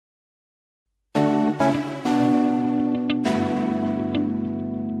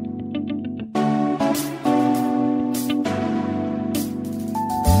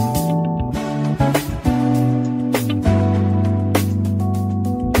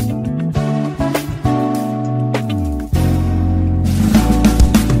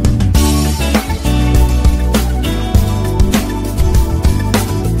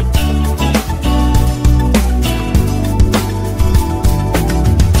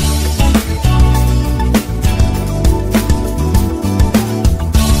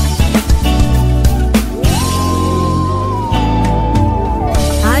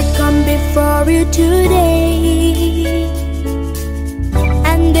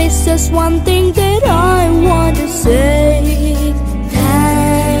There's just one thing that I want to say.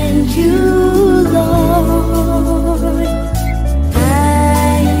 Thank you, Lord.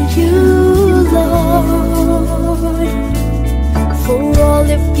 Thank you, Lord, for all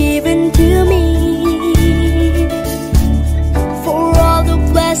you've given to me, for all the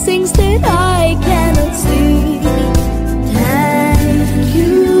blessings that I cannot see. Thank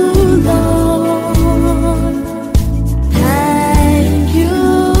you, Lord. Thank you,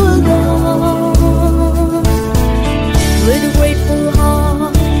 Lord. With a grateful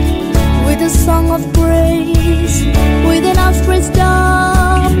heart, with a song of praise, with an outstretched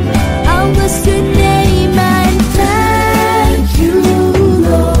arm, I'll bless your name and thank you,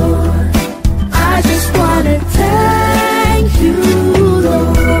 Lord. I just wanna thank you,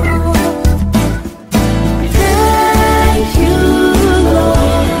 Lord. Thank you,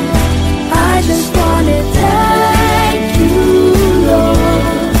 Lord. I just wanna thank you, Lord.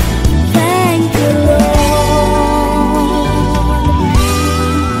 Thank you,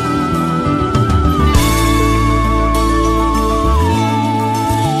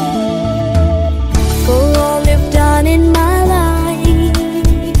 for all you've done in my life.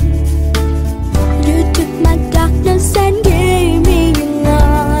 You took my darkness and gave me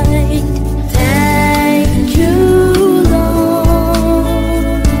light. Thank you,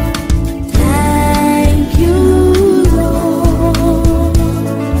 Lord. Thank you, Lord.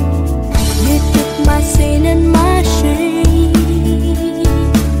 You took my sin and my shame.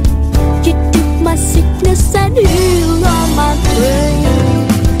 You took my sickness and healed all my pain.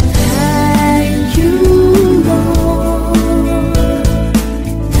 Thank you, Lord.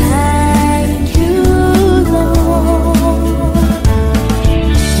 Thank you, Lord.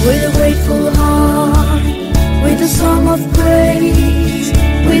 With a grateful heart, with a song of praise,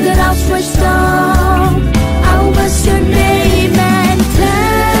 with an outstretched arm, I'll bless your name and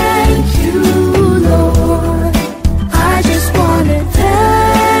thank you, Lord. I just wanna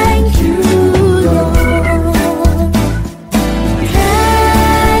thank you, Lord.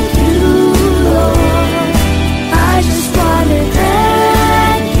 Thank you, Lord. I just wanna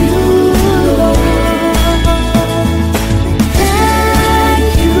thank you, Lord.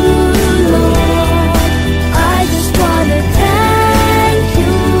 Thank you, Lord. I just wanna thank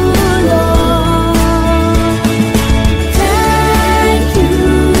you, Lord. Thank you,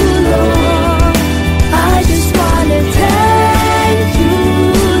 Lord. I just wanna thank you,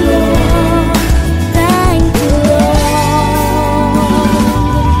 Lord. Thank you,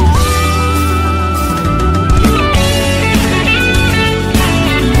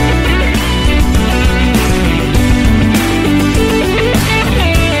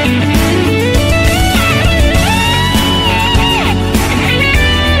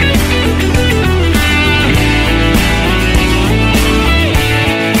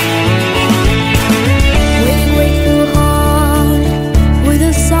 with a grateful heart, with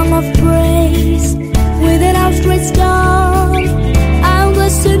a song of praise, with an outstretched arm, I'll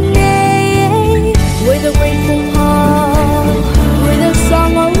bless your name. With a grateful heart, with a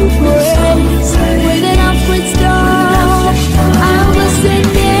song of praise, with an outstretched arm, I'll bless your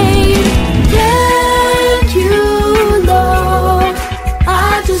name. Thank you, Lord. I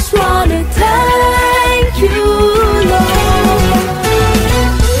just wanna thank you, Lord.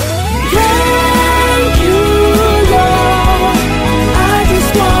 Thank you, Lord. I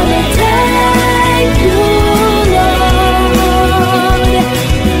just wanna thank you, Lord.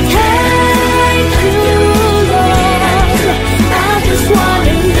 Thank you, Lord. I just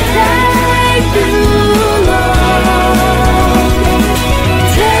wanna thank you, Lord.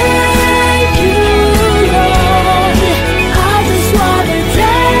 Thank you, Lord. I just wanna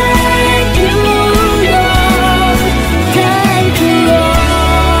thank you, Lord. Thank you, Lord.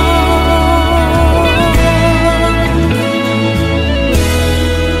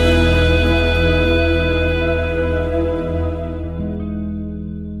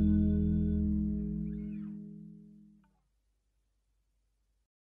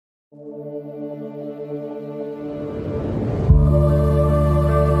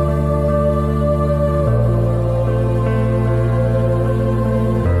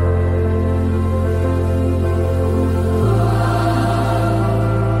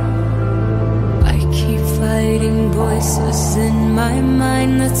 I keep fighting voices in my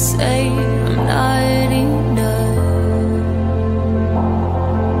mind that say I'm not enough.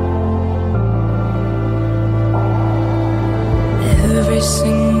 Every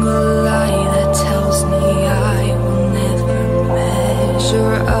single lie that tells me I will never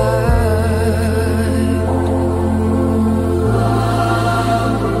measure up.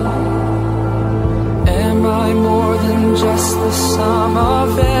 Am I more than just the sum of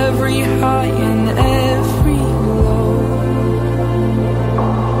everything?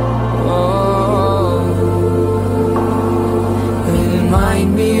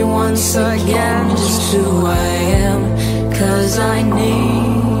 I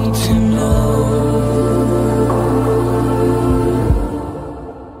need to know.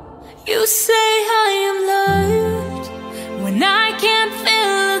 You say I am loved when I can't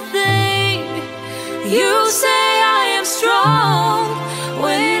feel a thing. You say I am strong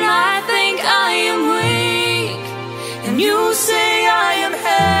when I think I am weak. And you say I am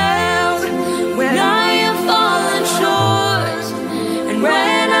held when I am fallen short. And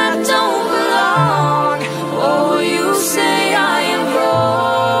when I don't belong, oh, you say I am yours.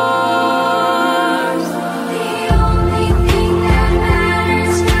 The only thing that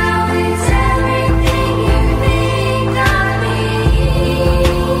matters now is everything you think of me.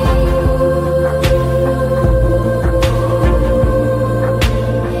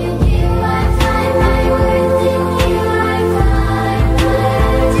 In you I find my worth, in you I find my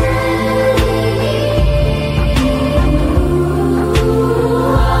identity.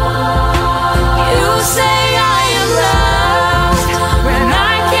 You say I am loved when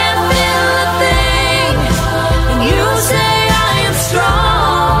I can't feel a thing. And you say I am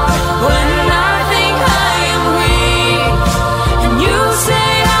strong when I think I am weak. And you say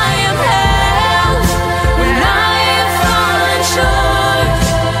I am held when I am fallen short.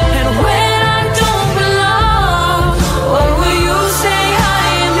 And when I don't belong, oh, you say I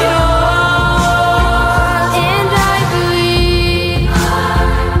am yours. And I believe,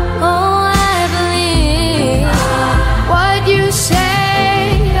 oh, I believe what you say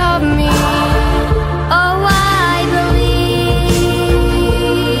of me. Oh, I believe.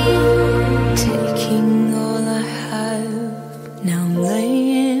 Taking all I have, now I'm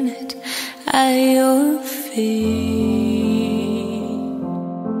laying it at your feet.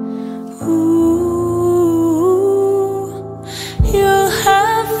 Ooh, you'll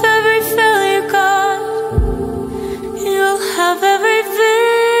have every failure, God. You'll have every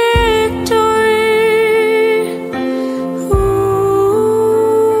victory.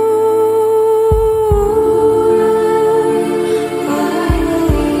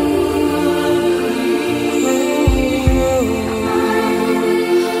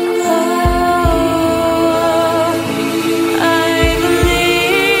 I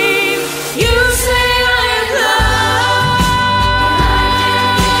believe. You say I am loved.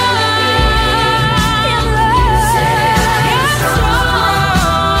 You say I am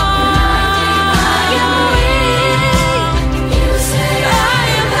strong. You say I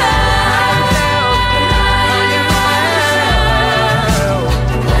am held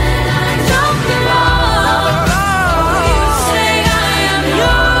when I don't belong. You say I am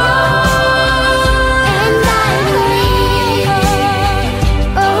yours. And I believe,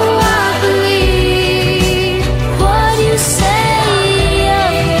 oh, I believe what you say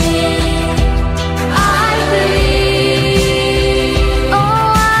of me. I believe, oh,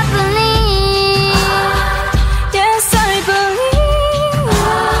 I believe, yes, I believe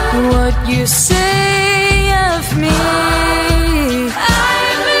what you say of me. I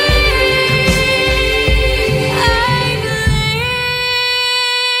believe, I believe.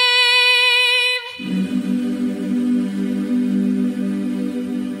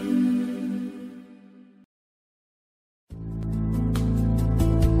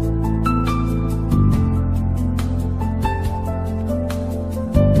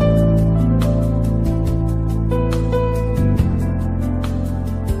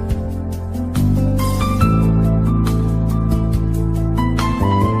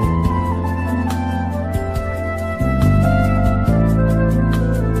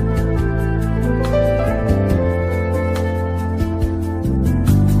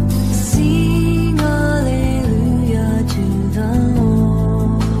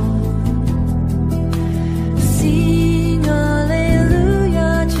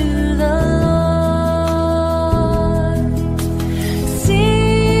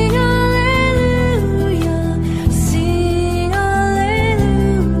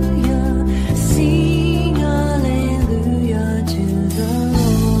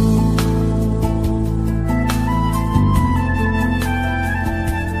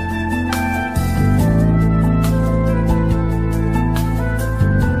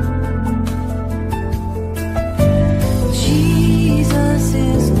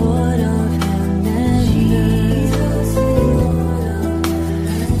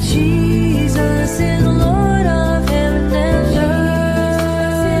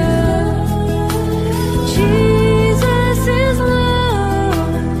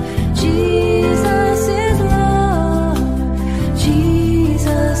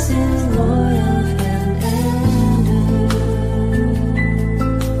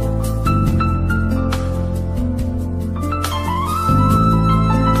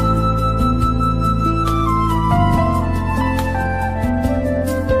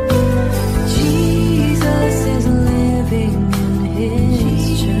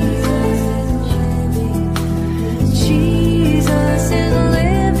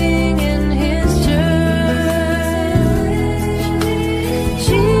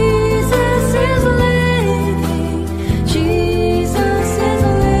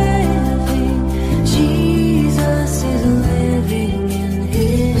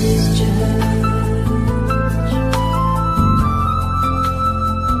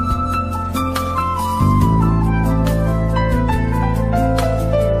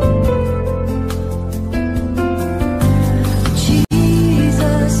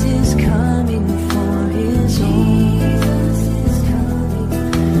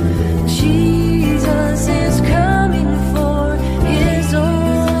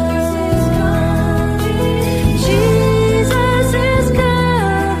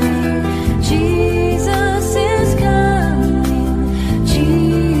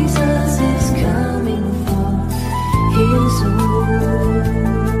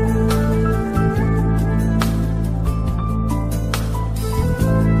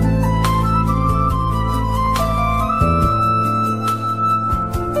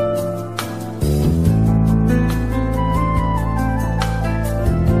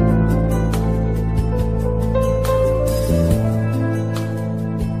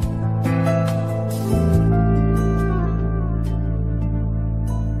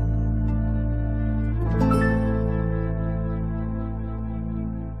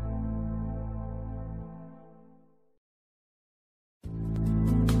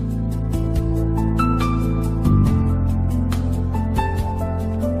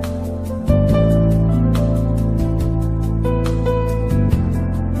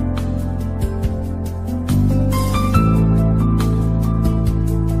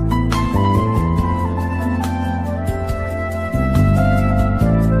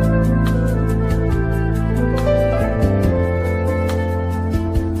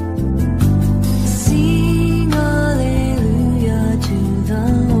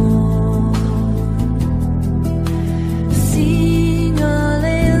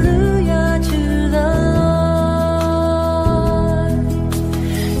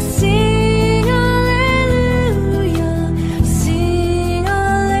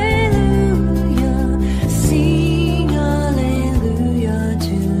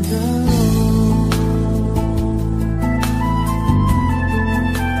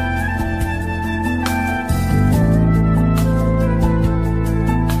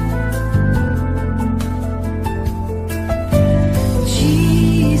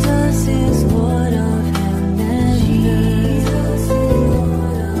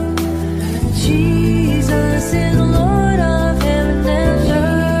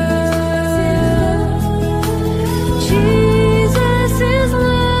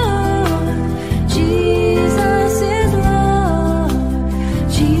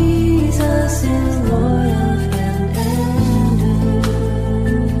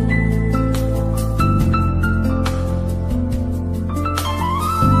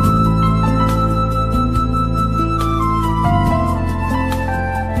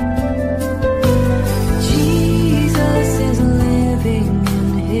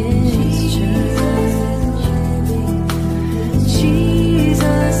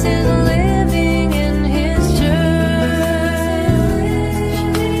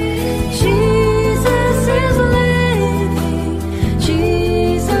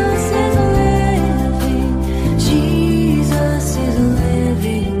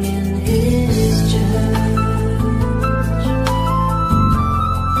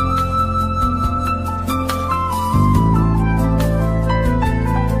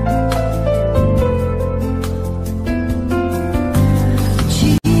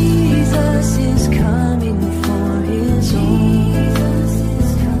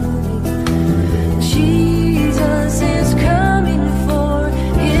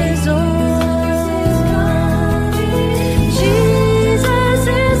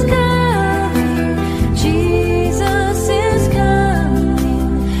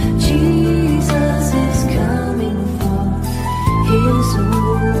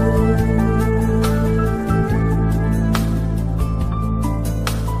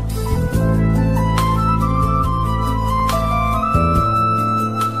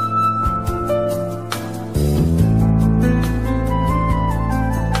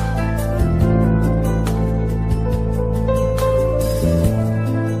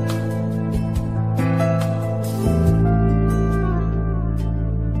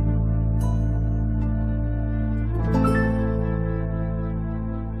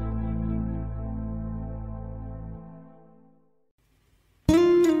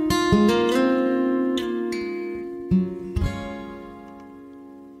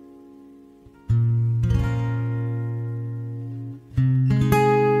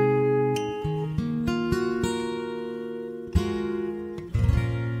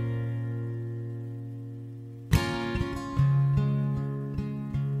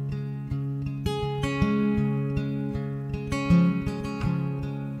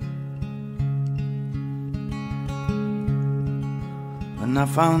 When I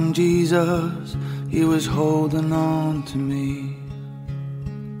found Jesus, He was holding on to me.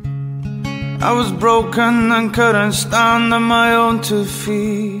 I was broken and couldn't stand on my own 2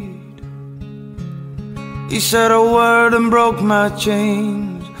 feet. He said a word and broke my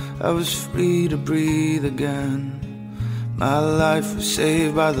chains. I was free to breathe again. My life was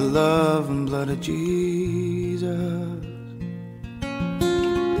saved by the love and blood of Jesus.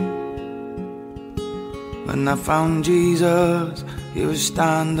 When I found Jesus, He was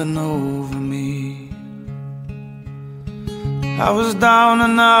standing over me. I was down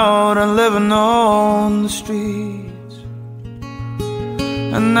and out and living on the streets,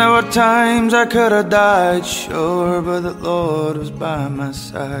 and there were times I could have died, sure, but the Lord was by my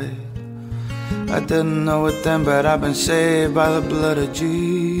side. I didn't know it then, but I've been saved by the blood of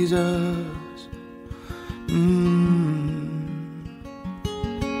Jesus.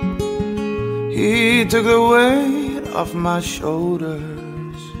 He took the weight off my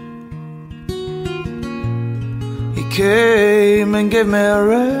shoulders. He came and gave me a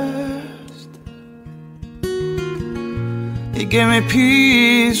rest. He gave me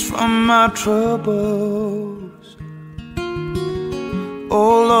peace from my troubles.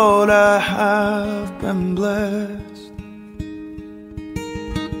 Oh Lord, I have been blessed.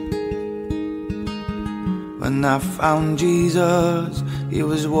 When I found Jesus, He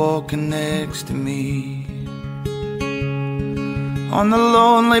was walking next to me. On the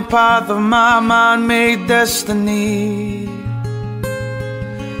lonely path of my man-made destiny,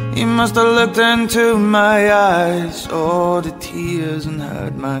 He must have looked into my eyes, saw the tears and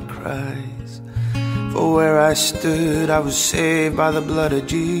heard my cries. For where I stood, I was saved by the blood of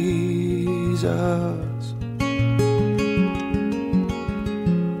Jesus.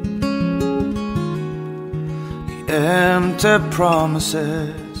 The empty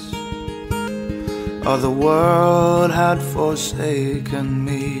promises of the world had forsaken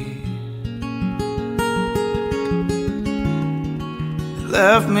me. It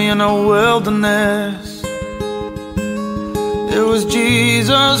left me in a wilderness. It was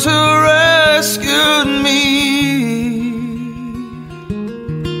Jesus who rescued me.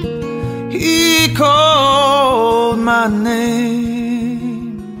 He called my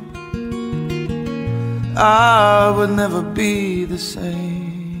name. I would never be the same.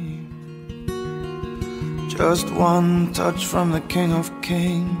 Just one touch from the King of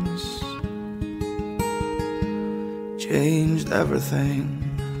Kings changed everything.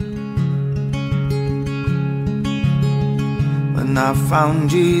 When I found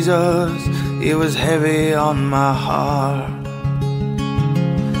Jesus, He was heavy on my heart.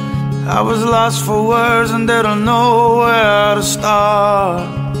 I was lost for words and didn't know where to start.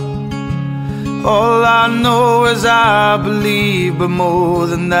 All I know is I believe, but more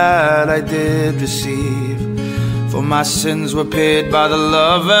than that I did receive. For my sins were paid by the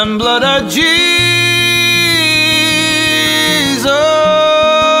love and blood of Jesus.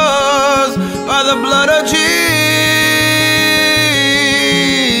 By the blood of Jesus.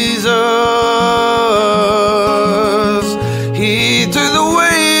 He took the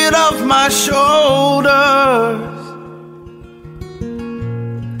weight off my shoulders.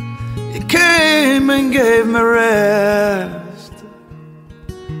 He came and gave me rest.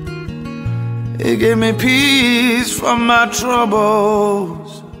 He gave me peace from my troubles.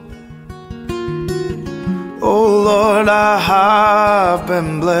 Oh Lord, I have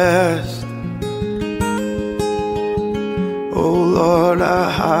been blessed. Oh Lord, I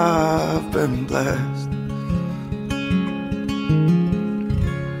have been blessed.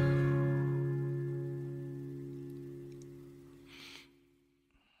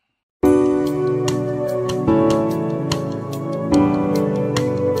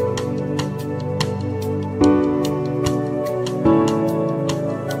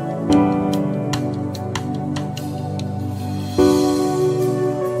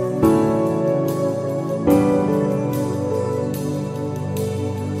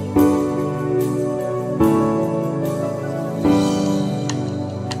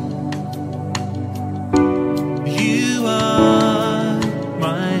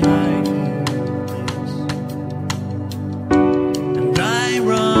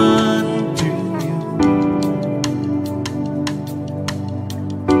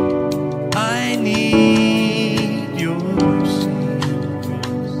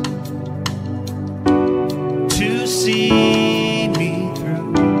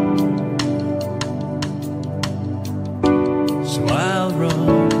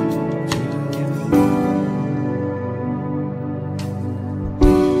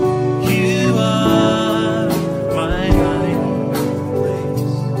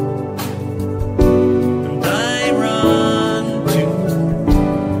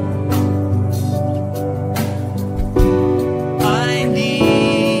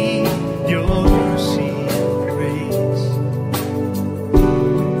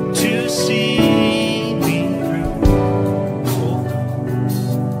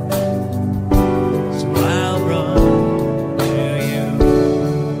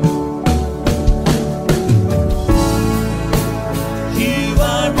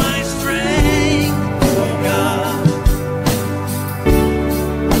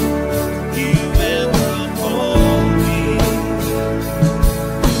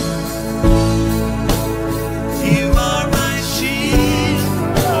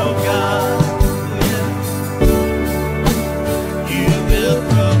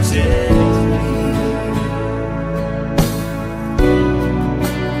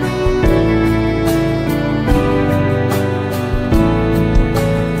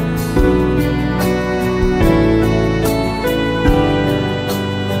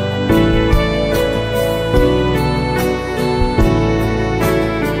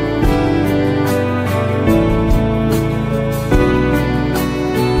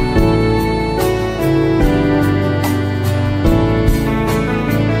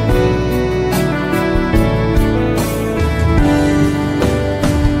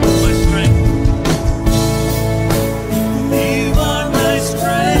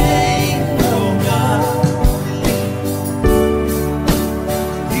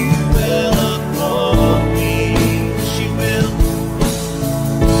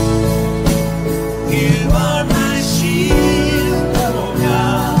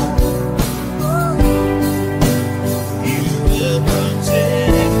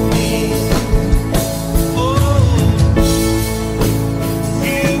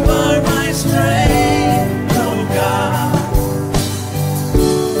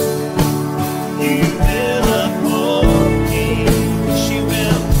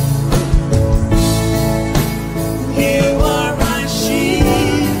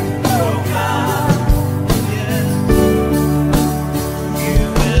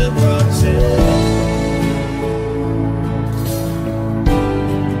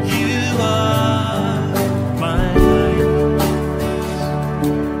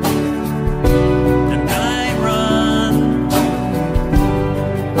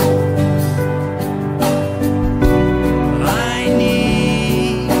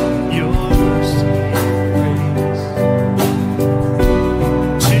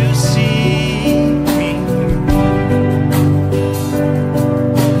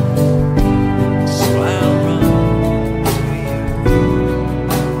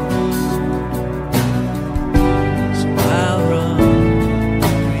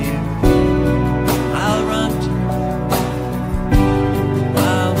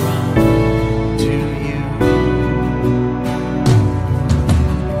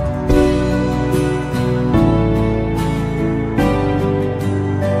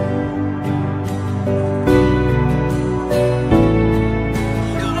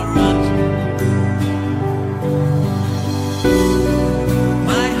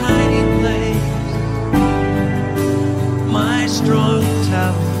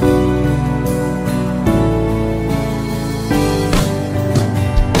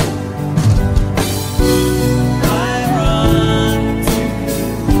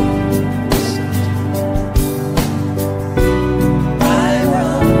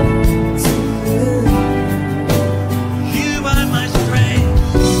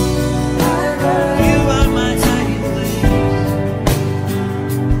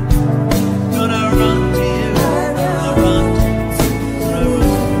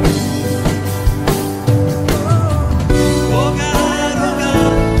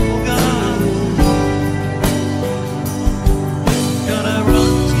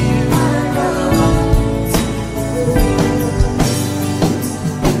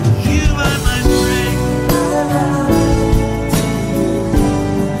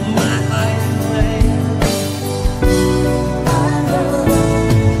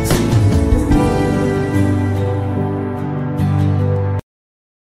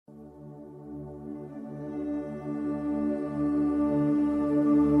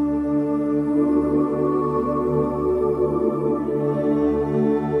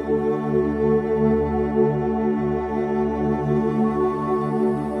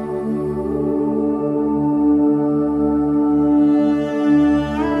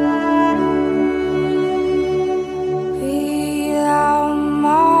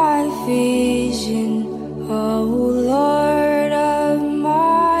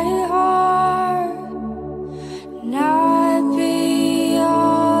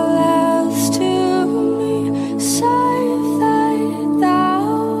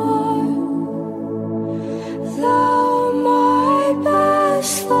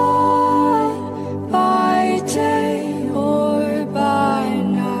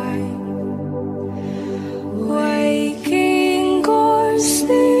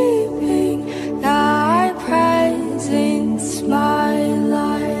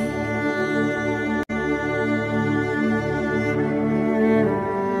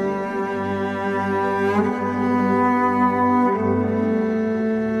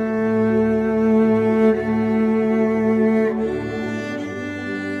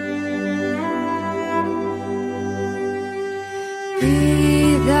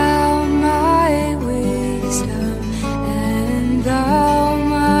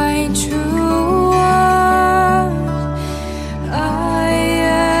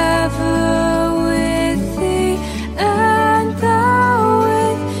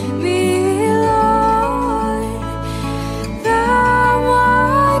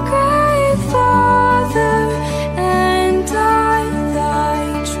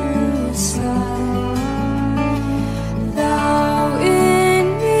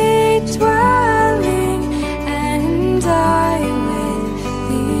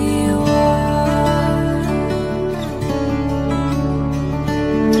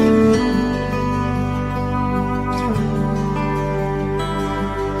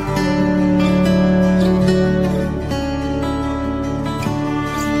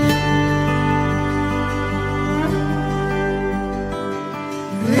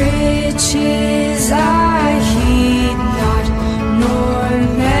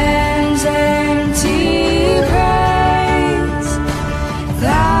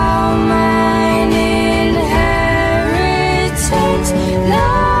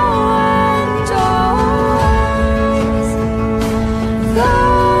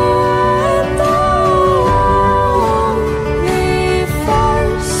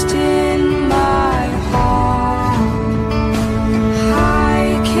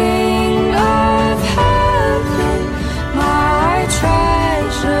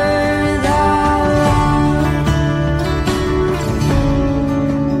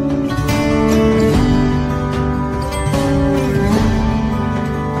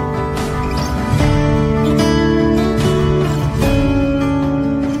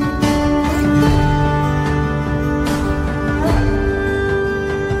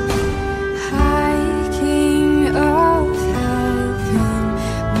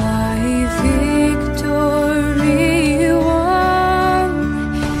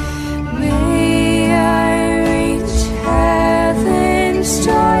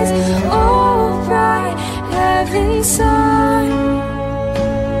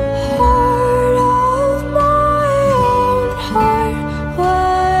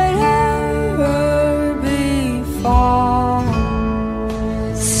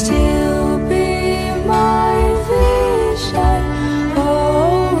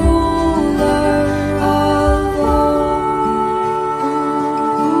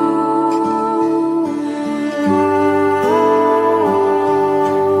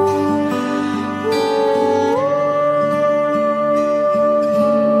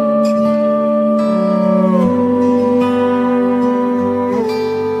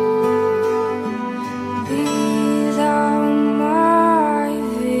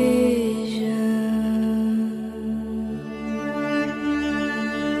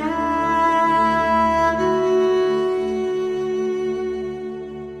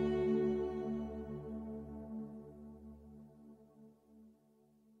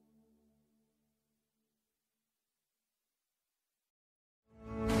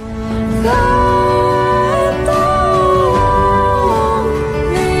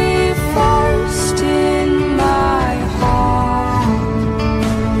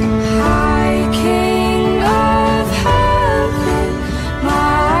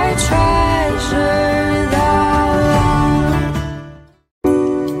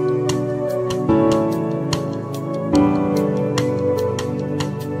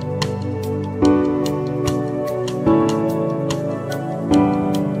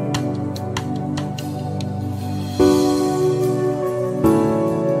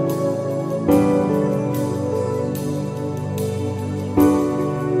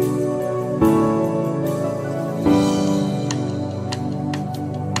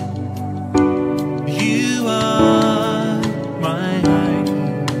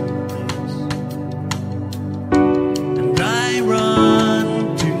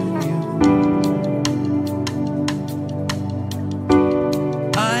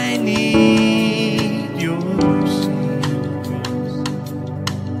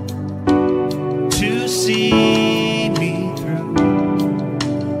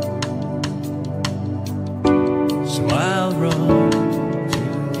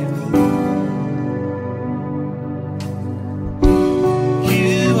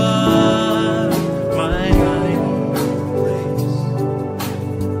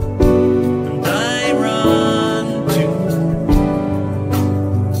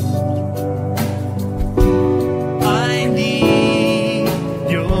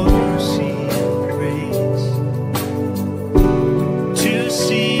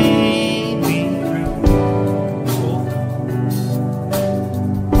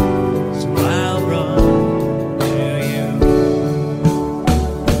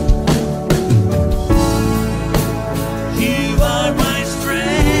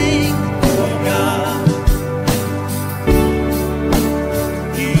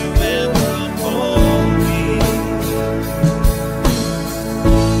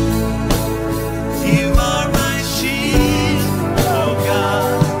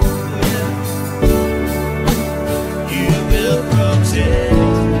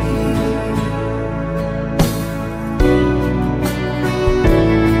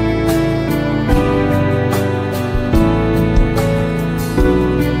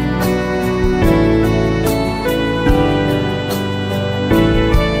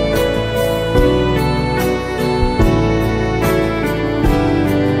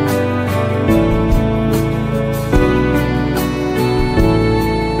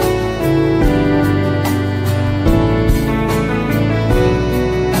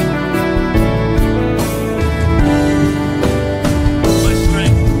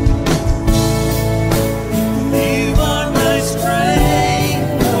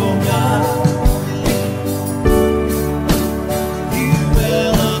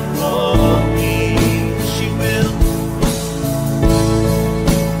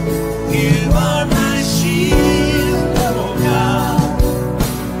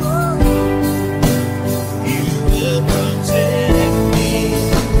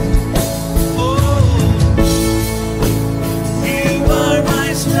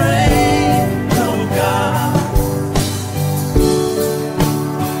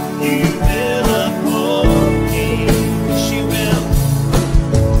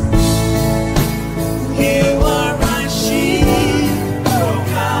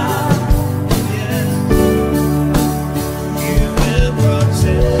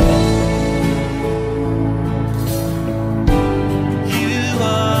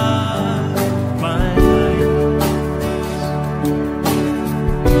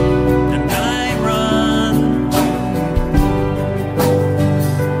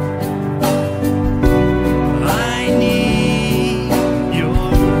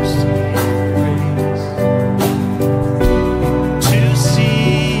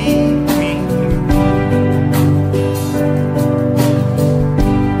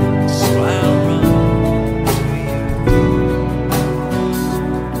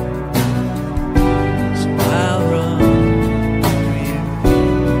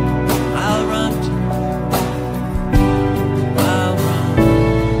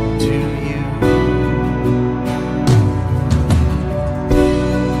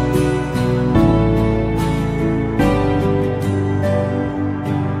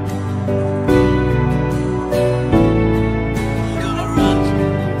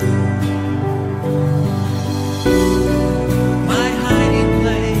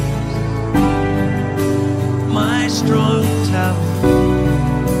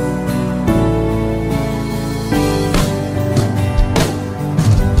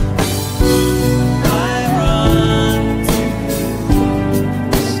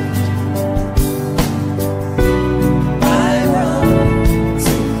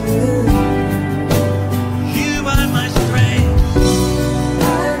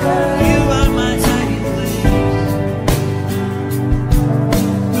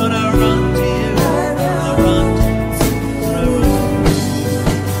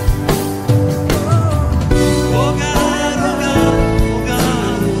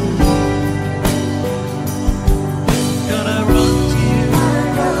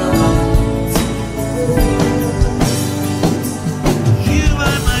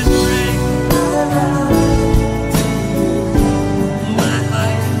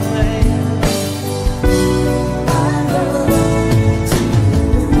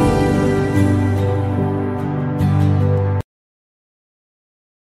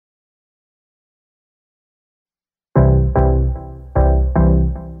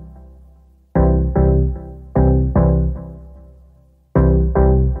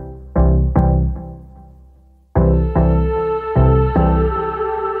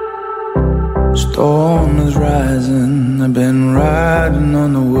 riding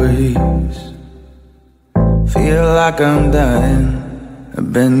on the waves. Feel like I'm dying,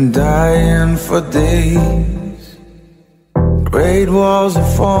 I've been dying for days. Great walls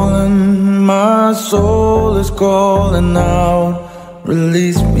are falling, my soul is calling out,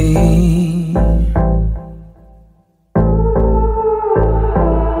 release me.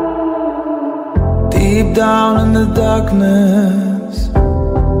 Deep down in the darkness,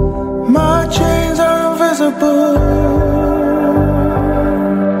 my chains are invisible.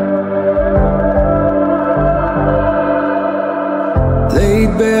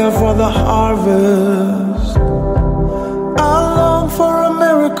 Laid bare for the harvest, I long for a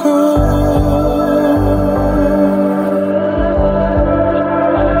miracle.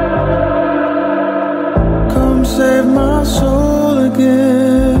 Come save my soul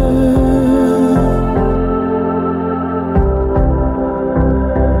again.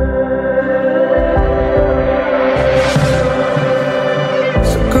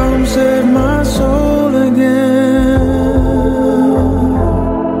 So come save my soul again.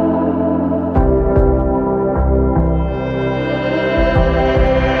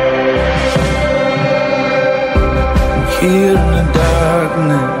 Here in the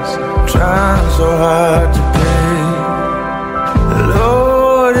darkness, trying so hard to pray.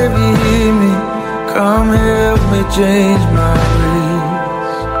 Lord, if you hear me, come help me change my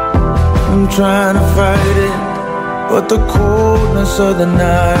ways. I'm trying to fight it, but the coldness of the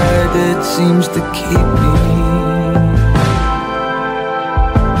night, it seems to keep me.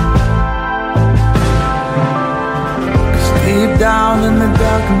 Cause deep down in the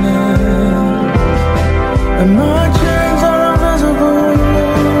darkness, and my chains are invisible.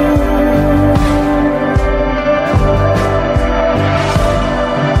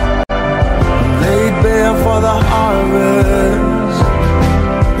 I'm laid bare for the harvest,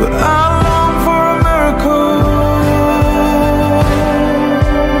 but I long for a miracle.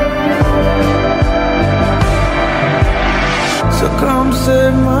 So come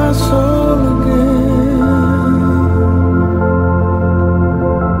save my soul again.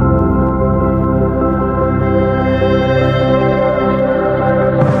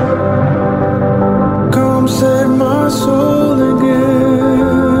 Save my soul again.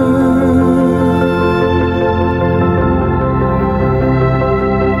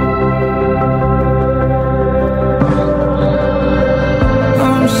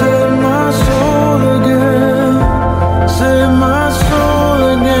 Save my soul again. Save my soul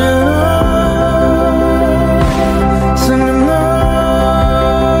again. Singing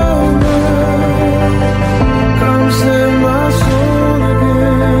love. Come save my soul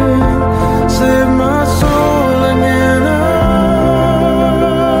again. Save my soul again.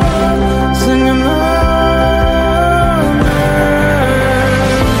 Singing love.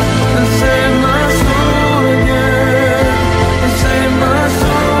 And save my soul again. And save my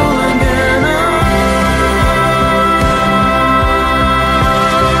soul again.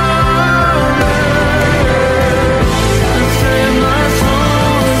 And save my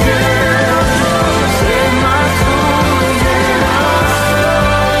soul again. Save my soul again.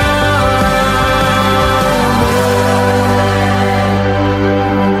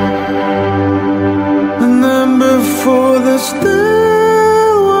 And then before the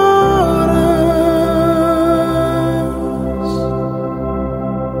still waters,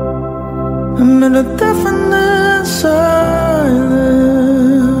 amid a deafening silence,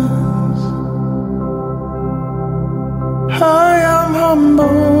 I am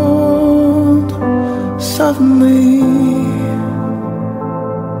humbled suddenly.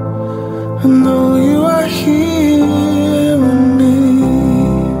 I know you are hearing me.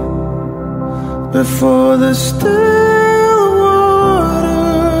 Before the still waters,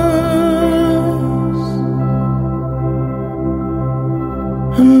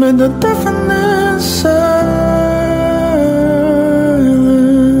 amid the deafening silence,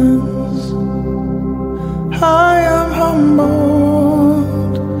 I am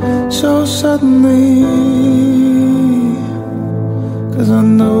humbled so suddenly. 'Cause I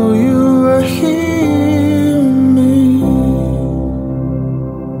know you are hearing me.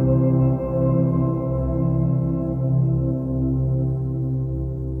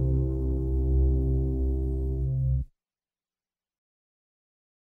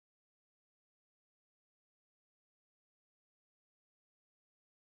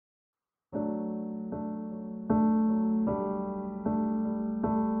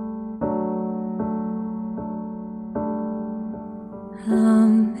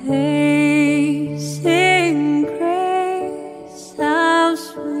 Amazing grace, how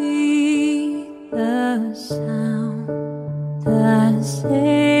sweet the sound that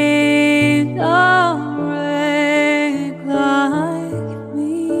saved a wreck like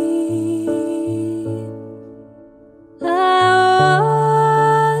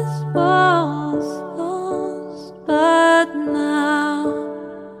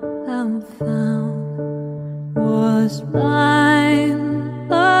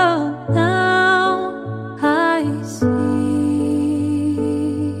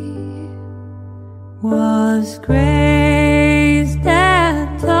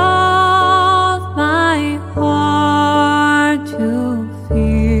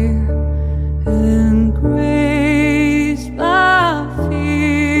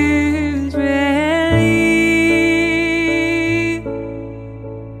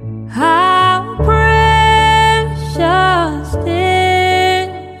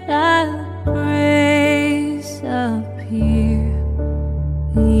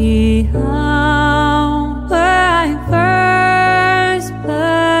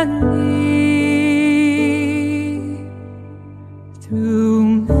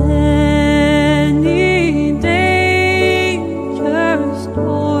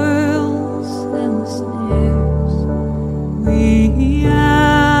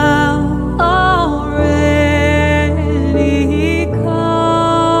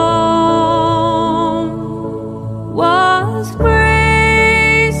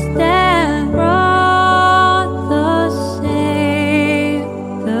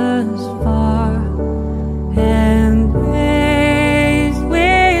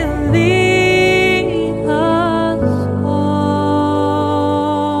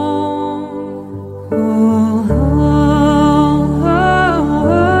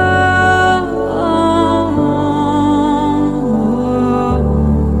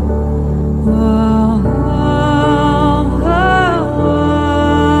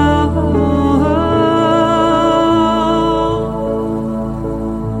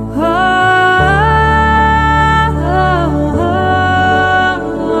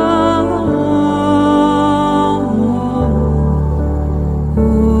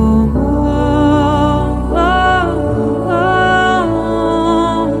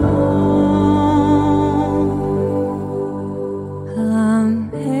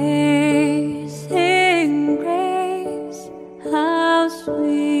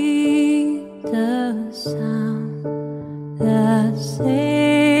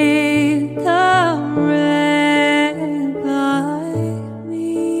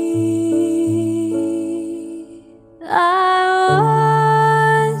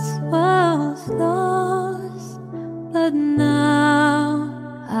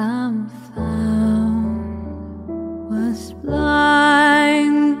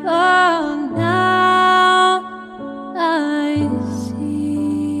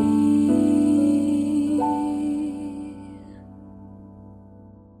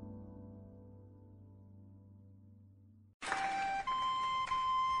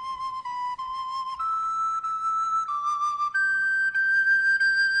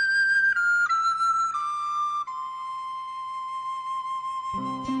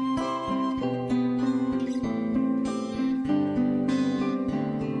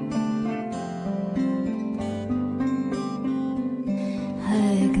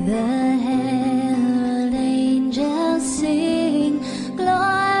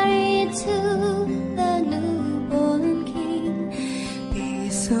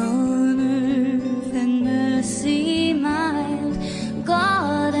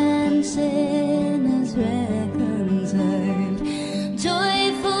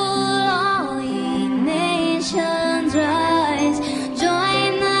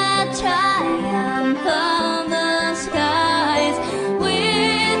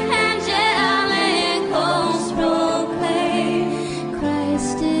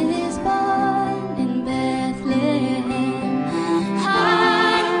Is born in Bethlehem.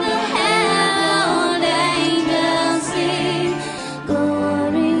 Hark the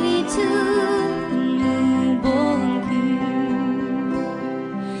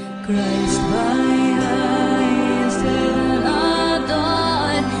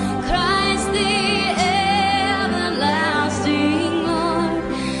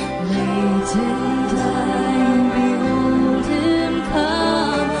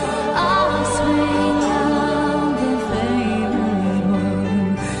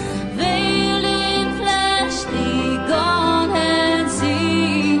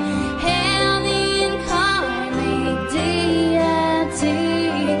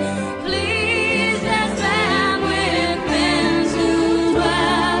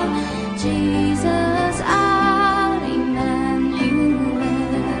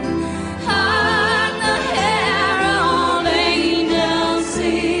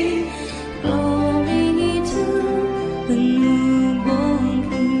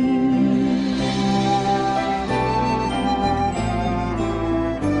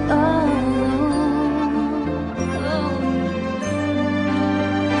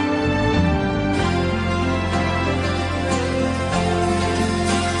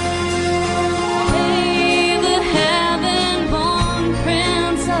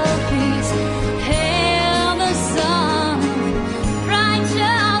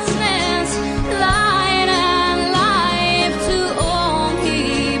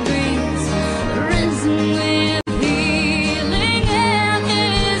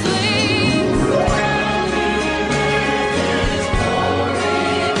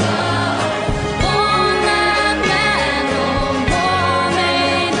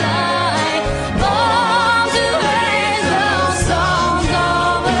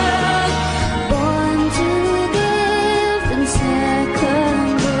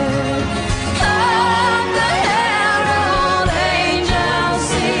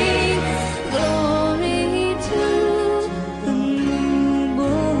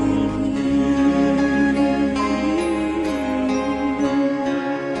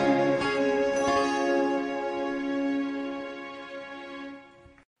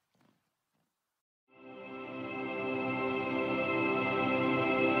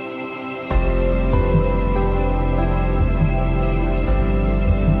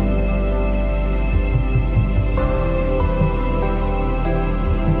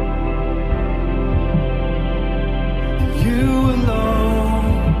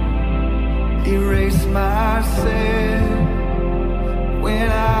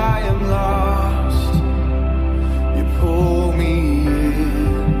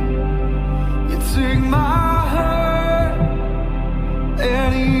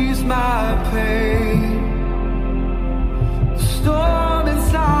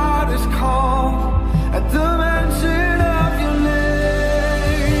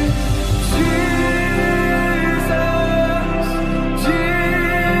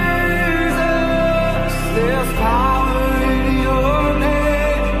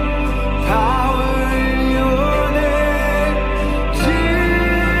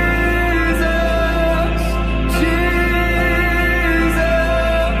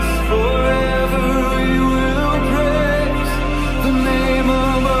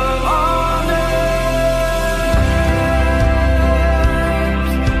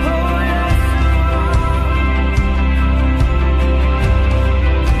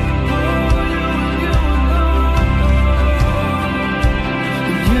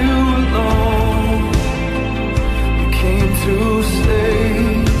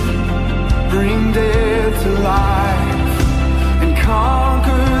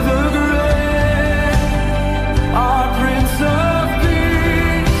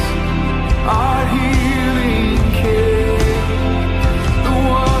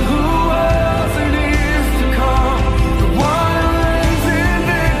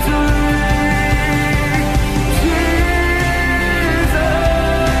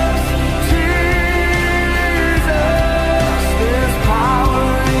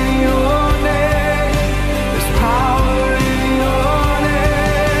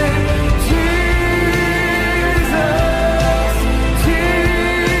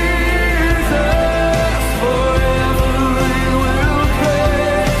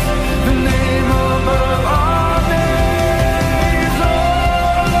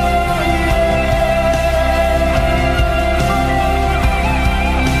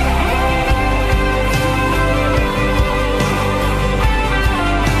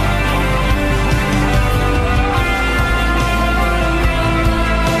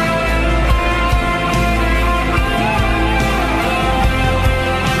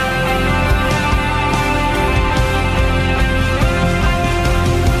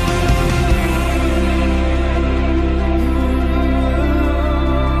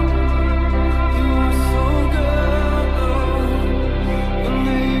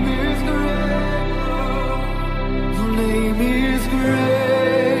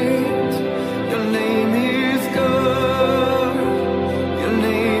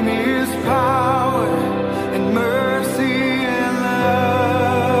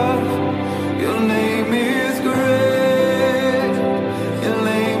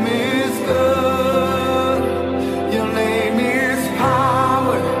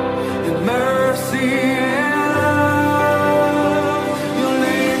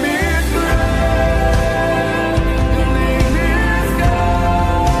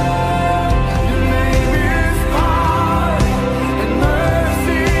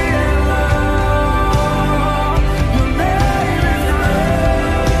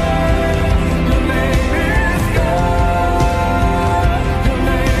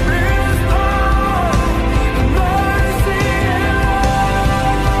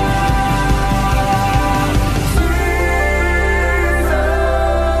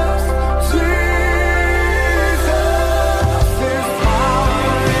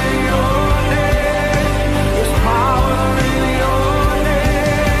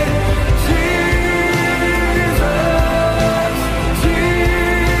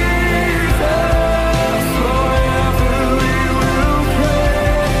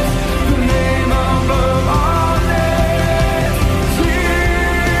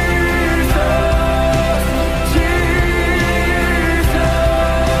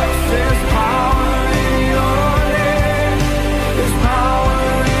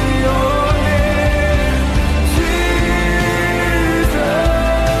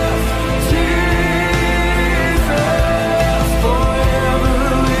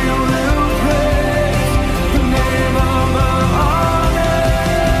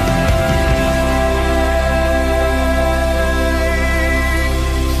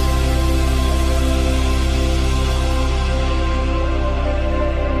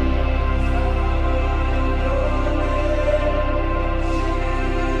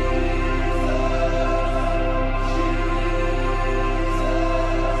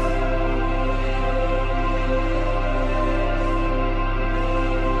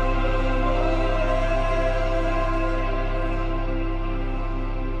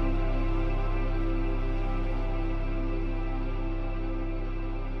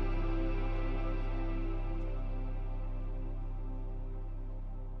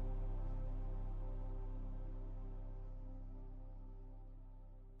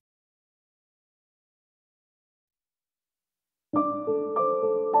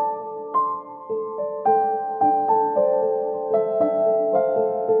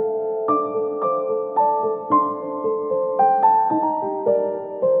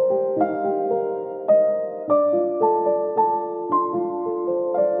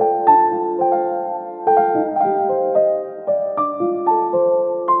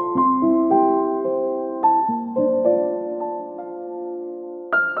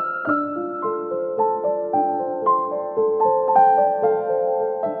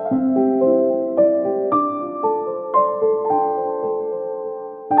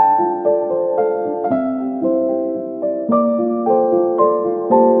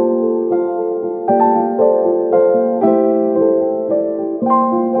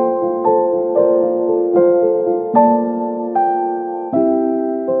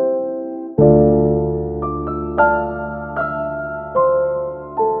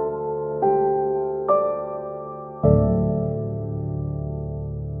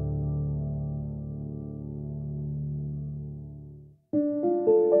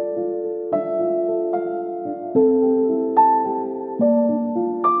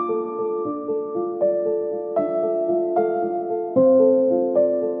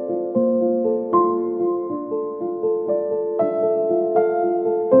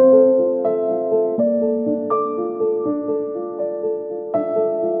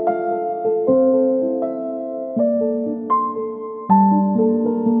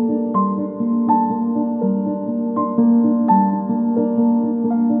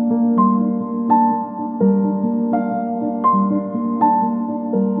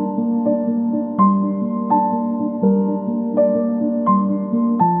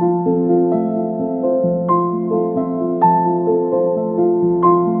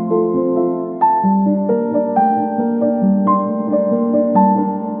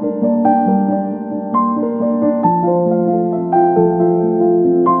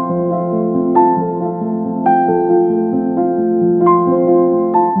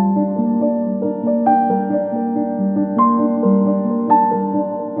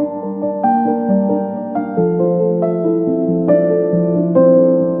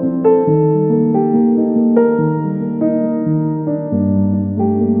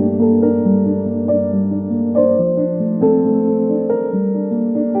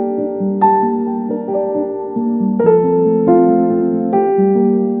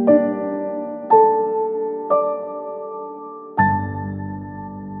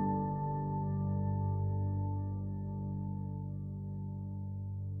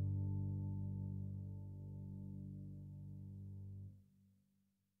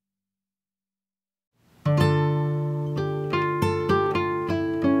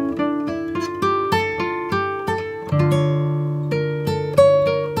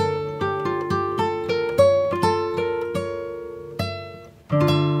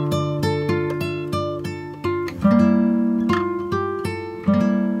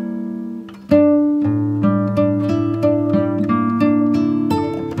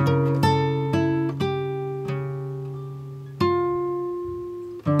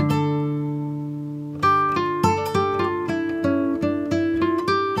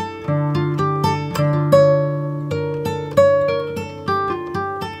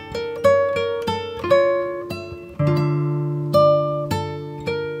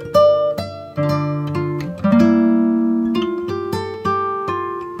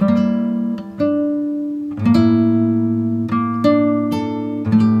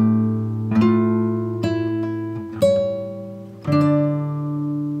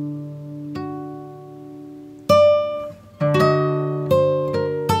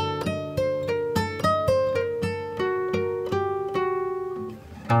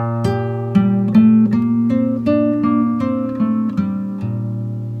Thank you.